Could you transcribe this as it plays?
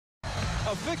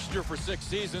A fixture for 6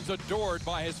 seasons, adored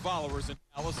by his followers in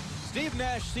Dallas, Steve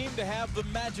Nash seemed to have the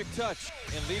magic touch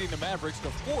in leading the Mavericks to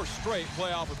 4 straight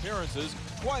playoff appearances,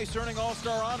 twice earning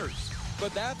All-Star honors.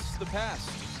 But that's the past.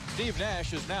 Steve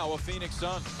Nash is now a Phoenix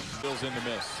Sun. Bills in to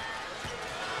miss.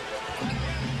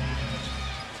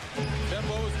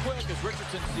 Tempo is quick as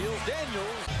Richardson steals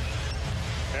Daniels.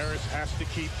 Harris has to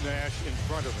keep Nash in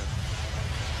front of him.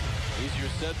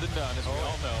 Easier said than done, as we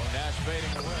all know. Nash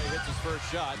fading away, hits his first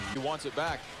shot. He wants it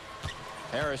back.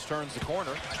 Harris turns the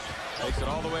corner, takes it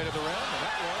all the way to the rim, and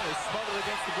that one is smothered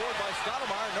against the board by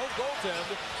Stoudemire. No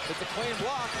goaltend. It's a clean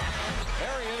block.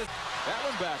 Marion is that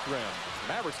one back rim.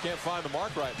 Mavericks can't find the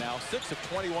mark right now. 6 of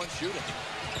 21 shooting.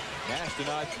 Nash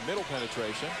denied middle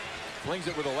penetration. Flings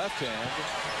it with a left hand.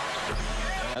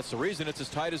 That's the reason it's as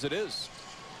tight as it is.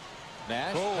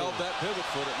 Nash held that pivot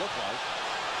foot, it looked like.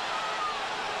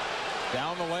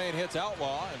 Down the lane hits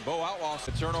Outlaw, and Bo Outlaw's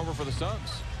a turnover for the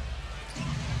Suns.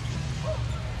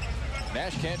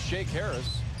 Nash can't shake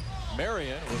Harris.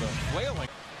 Marion with a flailing.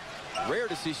 Rare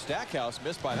to see Stackhouse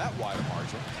miss by that wide a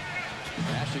margin.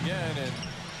 Nash again in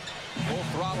full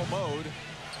throttle mode.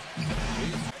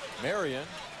 Marion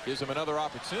gives him another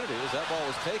opportunity as that ball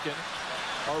was taken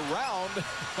around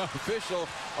official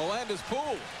Alanda's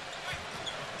pool.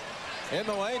 In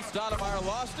the lane, Stoudemire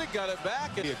lost it, got it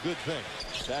back. Be a good thing.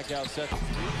 Stackhouse set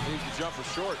leaves the jumper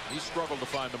short. He struggled to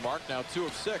find the mark. Now 2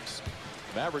 of 6.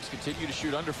 The Mavericks continue to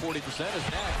shoot under 40%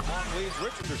 as Nash long leads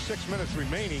Richardson. There's 6 minutes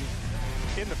remaining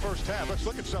in the first half. Let's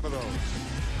look at some of those.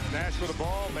 Nash with the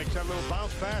ball, makes that little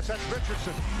bounce pass. That's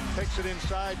Richardson. Takes it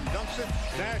inside, dunks it.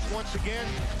 Nash once again.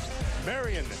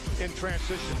 Marion in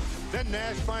transition. Then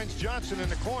Nash finds Johnson in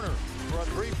the corner for a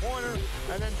 3-pointer,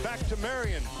 and then back to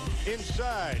Marion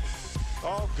inside.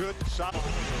 All good, solid.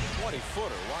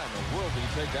 20-footer. Why in the world did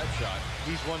he take that shot?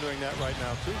 He's wondering that right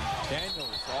now, too.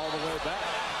 Daniels all the way back.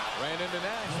 Ran into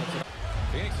Nash.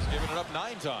 Phoenix has given it up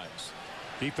 9 times.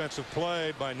 Defensive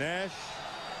play by Nash.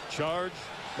 Charge,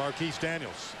 Marquise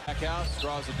Daniels. Back out,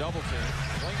 draws a double team.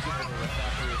 Flings it to the rim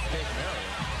after he escaped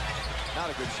Marion. Not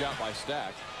a good shot by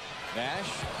Stack. Nash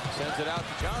sends it out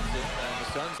to Johnson, and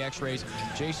the Suns. X-rays.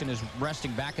 Jason is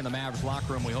resting back in the Mavericks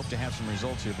locker room. We hope to have some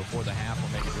results here before the half, or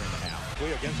maybe during the half.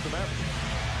 Against the Mavericks.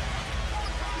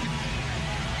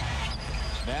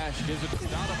 Nash gives it to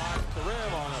Stoudemire at the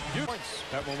rim on a few points.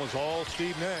 That one was all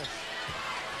Steve Nash.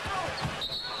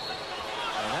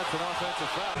 And that's an offensive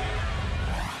foul.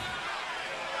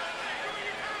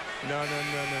 No.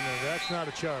 That's not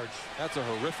a charge. That's a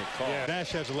horrific call. Yeah.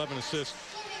 Nash has 11 assists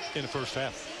in the first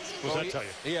half. What does that tell you?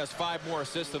 He has 5 more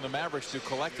assists than the Mavericks do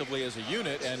collectively as a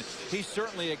unit, and he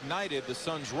certainly ignited the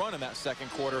Suns' run in that second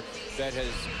quarter that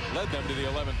has led them to the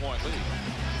 11-point lead.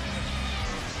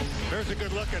 There's a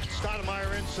good look at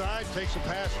Stoudemire inside. Takes a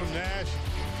pass from Nash.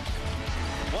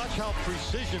 Watch how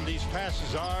precision these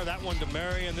passes are. That one to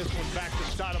Marion. This one back to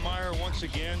Stoudemire once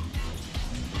again.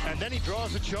 And then he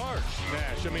draws a charge,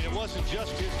 Nash. I mean, it wasn't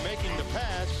just his making the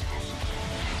pass.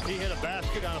 He hit a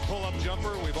basket on a pull-up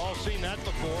jumper. We've all seen that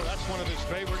before. That's one of his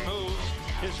favorite moves.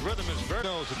 His rhythm is very...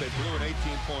 knows that they blew an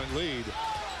 18-point lead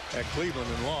at Cleveland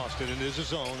and lost, and it is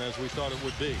his own, as we thought it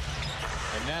would be.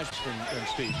 And Nash and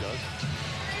Steve does.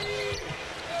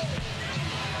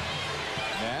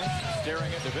 Nash staring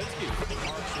at Nowitzki.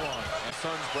 Marks one. And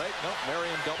Suns break. Nope,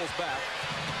 Marion doubles back.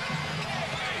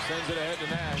 Sends it ahead to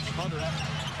Nash. Hunter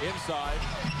inside.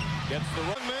 Gets the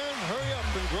run. Man, hurry up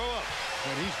and grow up.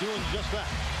 And he's doing just that.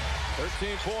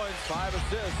 13 points, 5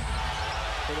 assists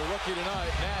for the rookie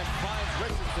tonight. Nash finds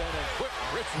Richardson, and quick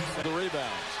Richardson the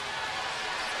rebounds.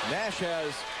 Nash has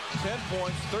 10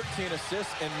 points, 13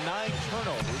 assists, and 9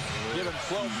 turnovers. Give him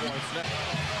 12 points now.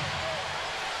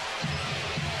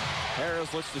 Harris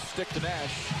looks to stick to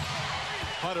Nash.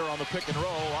 Hunter on the pick and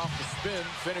roll, off the spin,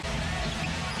 finish.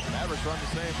 Mavericks run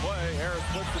the same play. Harris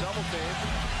flips the double team,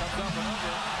 comes up and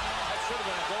under. Should have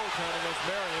been a goaltend against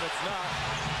Marion. It's not.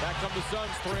 Back come the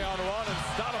Suns, 3-on-1, and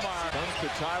Stoudemire. Suns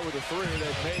could tie with a 3.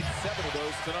 They've made 7 of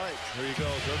those tonight. Here you go.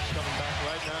 Dirk's coming back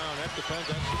right now, and that depends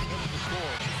on the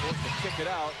score. Forced to kick it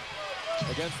out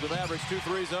against the Mavericks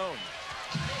 2-3 zone.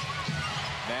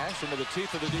 Nash into the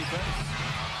teeth of the defense.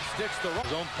 Sticks the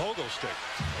his own pogo stick.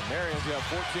 And Marion's got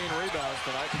 14 rebounds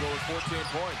tonight to go with 14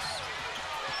 points.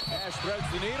 Nash threads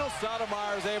the needle.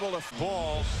 Stoudemire is able to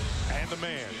ball and the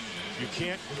man. You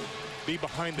can't be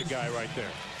behind the guy right there.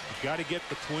 You've got to get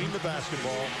between the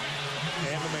basketball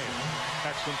and the man.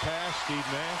 Excellent pass, Steve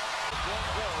Nash.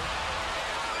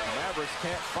 The Mavericks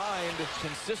can't find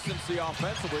consistency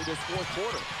offensively this fourth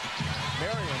quarter.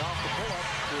 Marion off the pull-up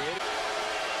created.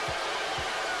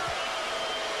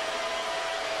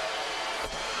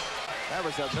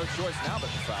 Mavericks have no choice now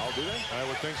but to foul, do they? I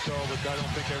would think so, but I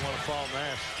don't think they want to foul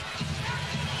Nash.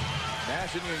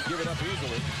 Nash isn't going to give it up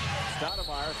easily.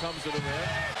 Stoudemire comes to the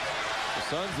rim. The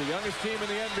Suns, the youngest team in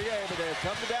the NBA, but they have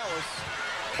come to Dallas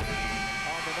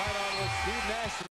on the night on which Steve Nash